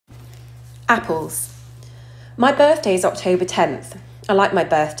Apples. My birthday is October 10th. I like my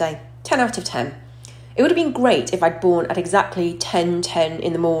birthday. 10 out of 10. It would have been great if I'd born at exactly 10:10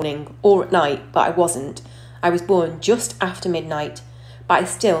 in the morning or at night, but I wasn't. I was born just after midnight, but I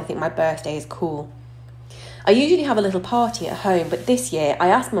still think my birthday is cool. I usually have a little party at home, but this year I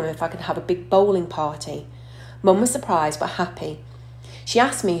asked Mum if I could have a big bowling party. Mum was surprised but happy. She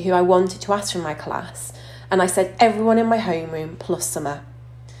asked me who I wanted to ask from my class, and I said everyone in my homeroom plus Summer.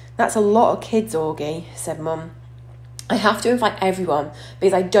 That's a lot of kids, Augie, said Mum. I have to invite everyone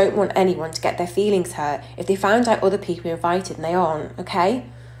because I don't want anyone to get their feelings hurt if they found out other people are invited and they aren't, okay?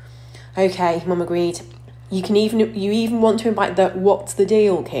 Okay, Mum agreed. You even want to invite the what's the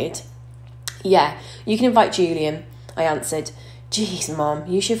deal kid? Yeah, you can invite Julian, I answered. Jeez, Mum,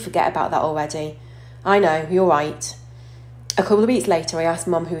 you should forget about that already. I know, you're right. A couple of weeks later, I asked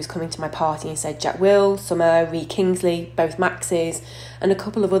Mum who was coming to my party and said Jack Will, Summer, Ree Kingsley, both Maxes, and a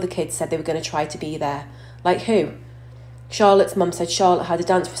couple of other kids said they were going to try to be there. Like who? Charlotte's mum said Charlotte had a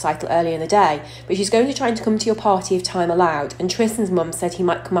dance recital earlier in the day, but she's going to try and come to your party if time allowed, and Tristan's mum said he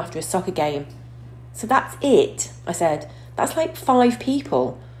might come after a soccer game. So that's it, I said. That's like 5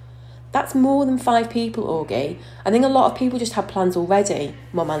 people. That's more than 5 people, Augie. I think a lot of people just had plans already,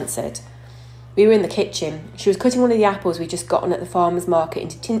 Mum answered. We were in the kitchen. She was cutting one of the apples we'd just gotten at the farmer's market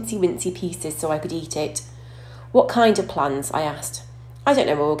into tinsy-wincy pieces so I could eat it. What kind of plans? I asked. I don't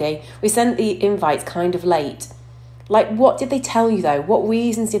know, Augie. We sent the invites kind of late. Like, what did they tell you, though? What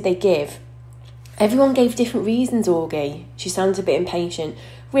reasons did they give? Everyone gave different reasons, Augie. She sounded a bit impatient.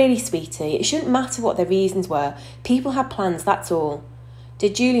 Really, sweetie, it shouldn't matter what their reasons were. People had plans, that's all.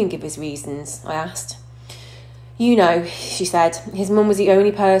 Did Julian give his reasons? I asked. You know, she said. His mum was the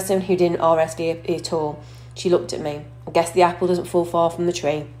only person who didn't RSVP at all. She looked at me. I guess the apple doesn't fall far from the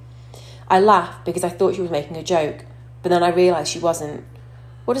tree. I laughed because I thought she was making a joke, but then I realised she wasn't.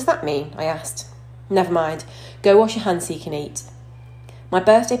 What does that mean? I asked. Never mind. Go wash your hands so you can eat. My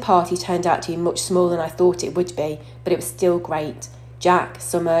birthday party turned out to be much smaller than I thought it would be, but it was still great. Jack,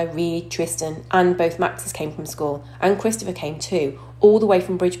 Summer, Reed, Tristan, and both Maxes came from school, and Christopher came too, all the way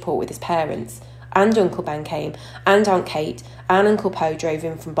from Bridgeport with his parents. And Uncle Ben came, and Aunt Kate, and Uncle Poe drove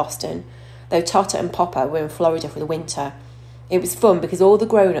in from Boston, though Totter and Popper were in Florida for the winter. It was fun because all the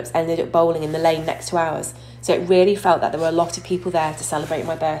grown-ups ended up bowling in the lane next to ours, so it really felt that there were a lot of people there to celebrate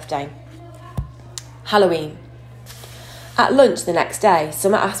my birthday. Halloween. At lunch the next day,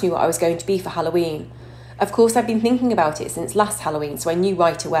 Summer asked me what I was going to be for Halloween. Of course, I'd been thinking about it since last Halloween, so I knew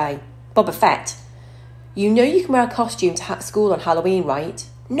right away. Boba Fett. You know you can wear a costume to school on Halloween, right?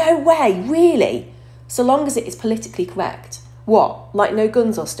 No way, really? So long as it is politically correct. What, like no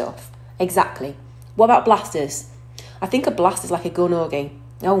guns or stuff? Exactly. What about blasters? I think a blaster's like a gun, Augie.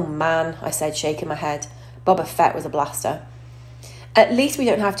 Oh man, I said, shaking my head. Boba Fett was a blaster. At least we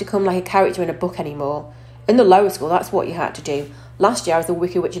don't have to come like a character in a book anymore. In the lower school, that's what you had to do. Last year I was the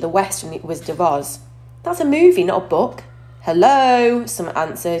Wicked Witch of the West and it was Wizard of Oz. That's a movie, not a book. Hello, Summer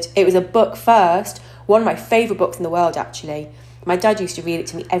answered. It was a book first. One of my favourite books in the world, actually. My dad used to read it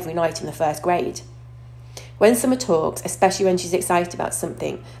to me every night in the 1st grade. When Summer talks, especially when she's excited about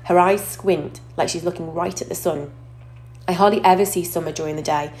something, her eyes squint like she's looking right at the sun. I hardly ever see Summer during the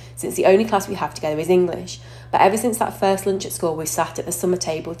day, since the only class we have together is English, but ever since that first lunch at school, we've sat at the summer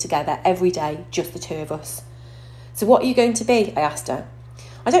table together every day, just the 2 of us. So what are you going to be? I asked her.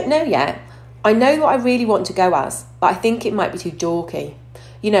 I don't know yet. I know what I really want to go as, but I think it might be too dorky.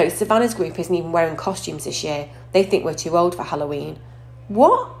 You know, Savannah's group isn't even wearing costumes this year. They think we're too old for Halloween.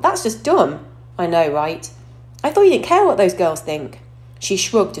 What? That's just dumb. I know, right? I thought you didn't care what those girls think. She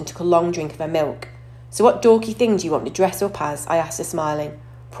shrugged and took a long drink of her milk. So what dorky thing do you want to dress up as? I asked her, smiling.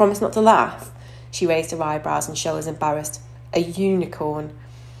 Promise not to laugh. She raised her eyebrows and showed us embarrassed. A unicorn.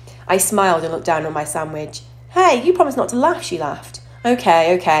 I smiled and looked down on my sandwich. Hey, you promised not to laugh, she laughed.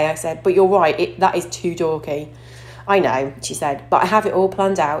 Okay, I said, but you're right, that is too dorky. I know, she said, but I have it all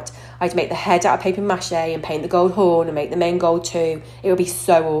planned out. I'd make the head out of paper mache and paint the gold horn and make the mane gold too. It would be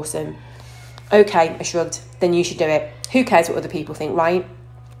so awesome. Okay, I shrugged. Then you should do it. Who cares what other people think, right?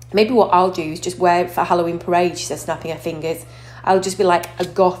 Maybe what I'll do is just wear it for a Halloween parade, she said, snapping her fingers. I'll just be like a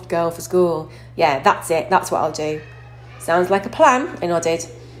goth girl for school. Yeah, that's it. That's what I'll do. Sounds like a plan, I nodded.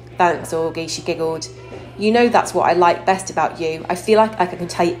 Thanks, Augie, she giggled. You know that's what I like best about you. I feel like I can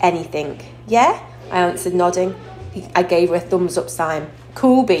tell you anything. Yeah? I answered, nodding. I gave her a thumbs up sign.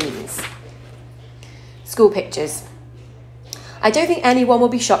 Cool beans. School pictures. I don't think anyone will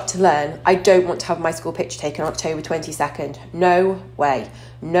be shocked to learn I don't want to have my school picture taken on October 22nd. No way.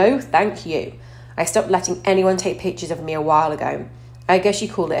 No, thank you. I stopped letting anyone take pictures of me a while ago. I guess you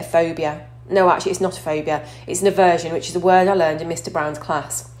call it a phobia. No, actually, it's not a phobia. It's an aversion, which is a word I learned in Mr. Brown's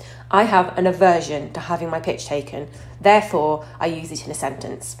class. I have an aversion to having my picture taken. Therefore, I use it in a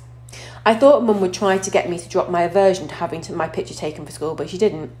sentence. I thought Mum would try to get me to drop my aversion to having my picture taken for school, but she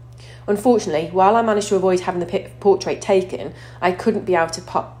didn't. Unfortunately, while I managed to avoid having the portrait taken, I couldn't be out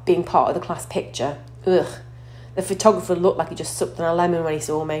of being part of the class picture. Ugh. The photographer looked like he just sucked on a lemon when he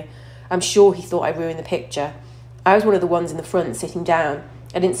saw me. I'm sure he thought I ruined the picture. I was one of the ones in the front sitting down.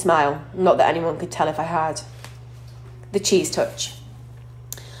 I didn't smile, not that anyone could tell if I had. The cheese touch.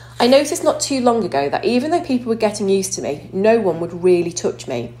 I noticed not too long ago that even though people were getting used to me, no one would really touch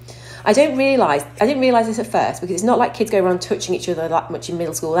me. I didn't realise this at first because it's not like kids go around touching each other that much in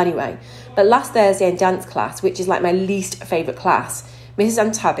middle school anyway. But last Thursday in dance class, which is like my least favourite class, Mrs.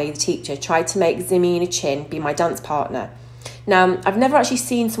 Antabi, the teacher, tried to make Zamina Chin be my dance partner. Now, I've never actually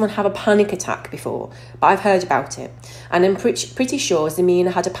seen someone have a panic attack before, but I've heard about it. And I'm pretty sure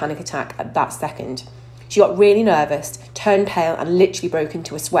Zamina had a panic attack at that second. She got really nervous, turned pale and literally broke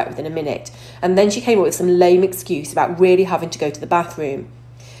into a sweat within a minute. And then she came up with some lame excuse about really having to go to the bathroom.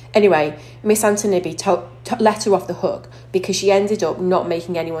 Anyway, Miss Antonibi let her off the hook because she ended up not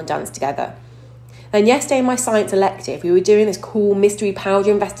making anyone dance together. Then yesterday in my science elective, we were doing this cool mystery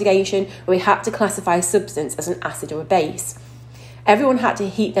powder investigation where we had to classify a substance as an acid or a base. Everyone had to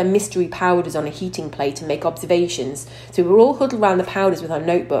heat their mystery powders on a heating plate and make observations, so we were all huddled around the powders with our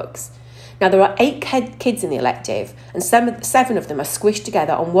notebooks. Now, there are 8 kids in the elective, and 7 of them are squished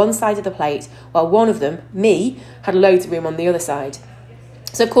together on one side of the plate, while one of them, me, had loads of room on the other side.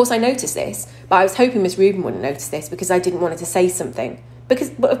 So, of course, I noticed this, but I was hoping Miss Rubin wouldn't notice this because I didn't want her to say something.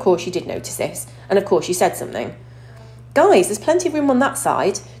 But, of course, she did notice this, and, of course, she said something. "Guys, there's plenty of room on that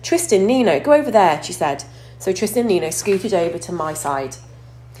side. Tristan, Nino, go over there," she said. So Tristan and Nino scooted over to my side.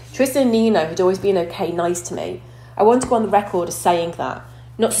 Tristan and Nino had always been okay, nice to me. I want to go on the record as saying that.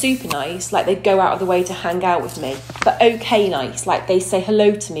 Not super nice, like they'd go out of the way to hang out with me, but okay nice, like they say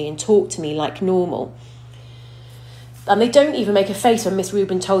hello to me and talk to me like normal. And they don't even make a face when Miss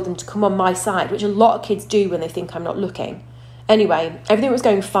Rubin told them to come on my side, which a lot of kids do when they think I'm not looking. Anyway, everything was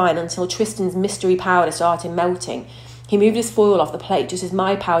going fine until Tristan's mystery powder started melting. He moved his foil off the plate just as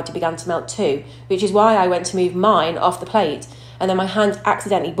my powder began to melt too, which is why I went to move mine off the plate, and then my hand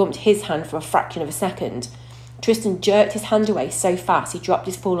accidentally bumped his hand for a fraction of a second. Tristan jerked his hand away so fast he dropped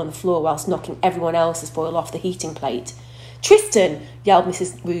his foil on the floor whilst knocking everyone else's foil off the heating plate. "Tristan!" yelled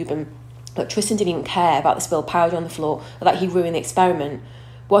Mrs. Rubin. But Tristan didn't even care about the spilled powder on the floor or that he ruined the experiment.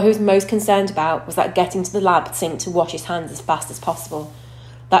 What he was most concerned about was that getting to the lab sink to wash his hands as fast as possible.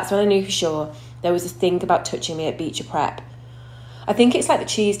 That's when I knew for sure there was a thing about touching me at Beecher Prep. I think it's like the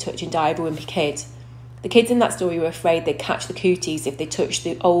cheese touch in Die of a Wimpy Kid. The kids in that story were afraid they'd catch the cooties if they touched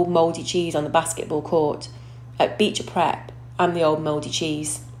the old mouldy cheese on the basketball court. At Beecher Prep, I'm the old mouldy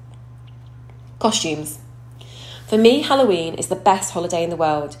cheese. Costumes. For me, Halloween is the best holiday in the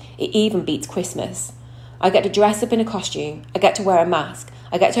world. It even beats Christmas. I get to dress up in a costume. I get to wear a mask.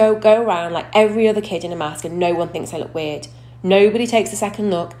 I get to go around like every other kid in a mask and no one thinks I look weird. Nobody takes a second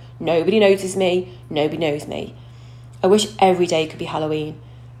look. Nobody notices me. Nobody knows me. I wish every day could be Halloween.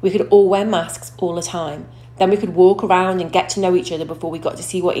 We could all wear masks all the time. Then we could walk around and get to know each other before we got to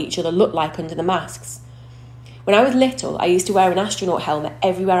see what each other looked like under the masks. When I was little, I used to wear an astronaut helmet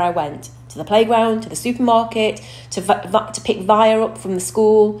everywhere I went. To the playground, to the supermarket, to pick Via up from the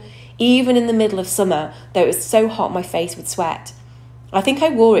school, even in the middle of summer, though it was so hot my face would sweat. I think I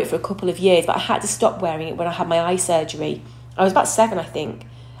wore it for a couple of years, but I had to stop wearing it when I had my eye surgery. I was about 7, I think,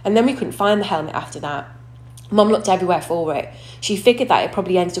 and then we couldn't find the helmet after that. Mum looked everywhere for it. She figured that it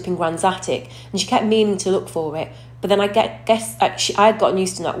probably ended up in Grand's attic, and she kept meaning to look for it, but then I had gotten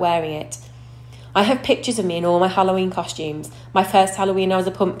used to not wearing it. I have pictures of me in all my Halloween costumes. My first Halloween I was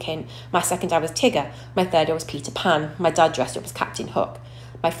a pumpkin, my second I was Tigger, my third I was Peter Pan, my dad dressed up as Captain Hook.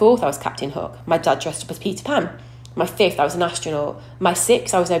 My fourth I was Captain Hook, my dad dressed up as Peter Pan. My fifth I was an astronaut, my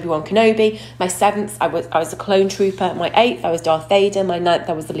sixth I was Obi-Wan Kenobi, my seventh I was a clone trooper, my eighth I was Darth Vader, my ninth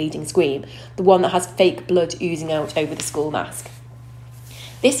I was the leading Scream, the one that has fake blood oozing out over the school mask.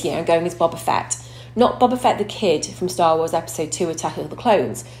 This year I'm going as Boba Fett. Not Boba Fett the kid from Star Wars Episode 2 Attack of the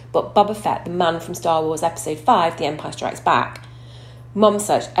Clones, but Boba Fett the man from Star Wars Episode 5 The Empire Strikes Back. Mum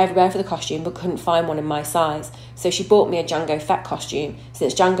searched everywhere for the costume but couldn't find one in my size, so she bought me a Jango Fett costume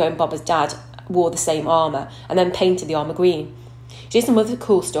since Jango and Boba's dad wore the same armour and then painted the armour green. She did some other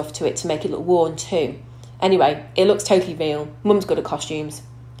cool stuff to it to make it look worn too. Anyway, it looks totally real. Mum's good at costumes.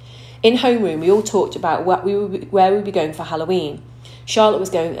 In homeroom we all talked about where we'd be going for Halloween. Charlotte was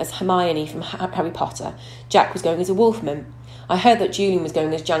going as Hermione from Harry Potter. Jack was going as a Wolfman. I heard that Julian was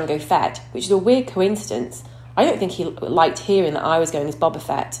going as Jango Fett, which is a weird coincidence. I don't think he liked hearing that I was going as Boba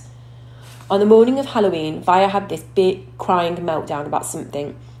Fett. On the morning of Halloween, Via had this big crying meltdown about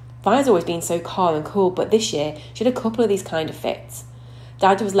something. Vi's always been so calm and cool, but this year she had a couple of these kind of fits.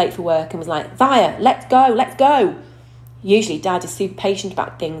 Dad was late for work and was like, "Via, let's go." Usually Dad is super patient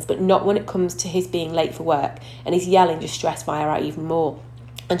about things, but not when it comes to his being late for work, and his yelling just stressed Via out even more.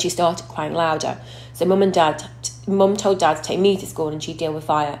 And she started crying louder. So Mum told Dad to take me to school and she'd deal with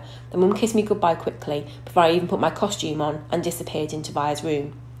Via. Then Mum kissed me goodbye quickly before I even put my costume on and disappeared into Via's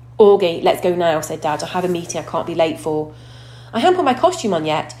room. "Augie, let's go now," said Dad. "I have a meeting I can't be late for." "I haven't put my costume on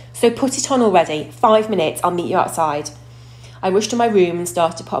yet, so put it on already. 5 minutes, I'll meet you outside." I rushed to my room and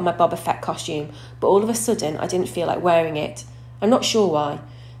started to put on my Boba Fett costume, but all of a sudden I didn't feel like wearing it. I'm not sure why.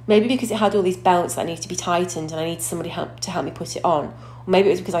 Maybe because it had all these belts that needed to be tightened and I needed somebody to help me put it on. Or maybe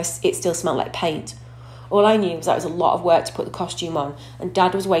it was because it still smelled like paint. All I knew was that it was a lot of work to put the costume on, and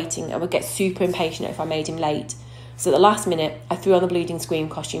Dad was waiting and would get super impatient if I made him late. So at the last minute, I threw on the Bleeding Scream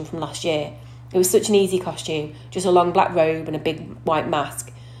costume from last year. It was such an easy costume, just a long black robe and a big white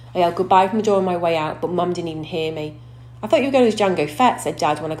mask. I yelled goodbye from the door on my way out, but Mum didn't even hear me. "I thought you were going as Jango Fett," said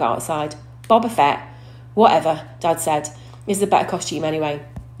Dad when I got outside. "Boba Fett?" "Whatever," Dad said. "This is a better costume anyway."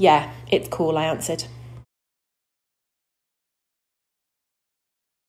 "Yeah, it's cool," I answered.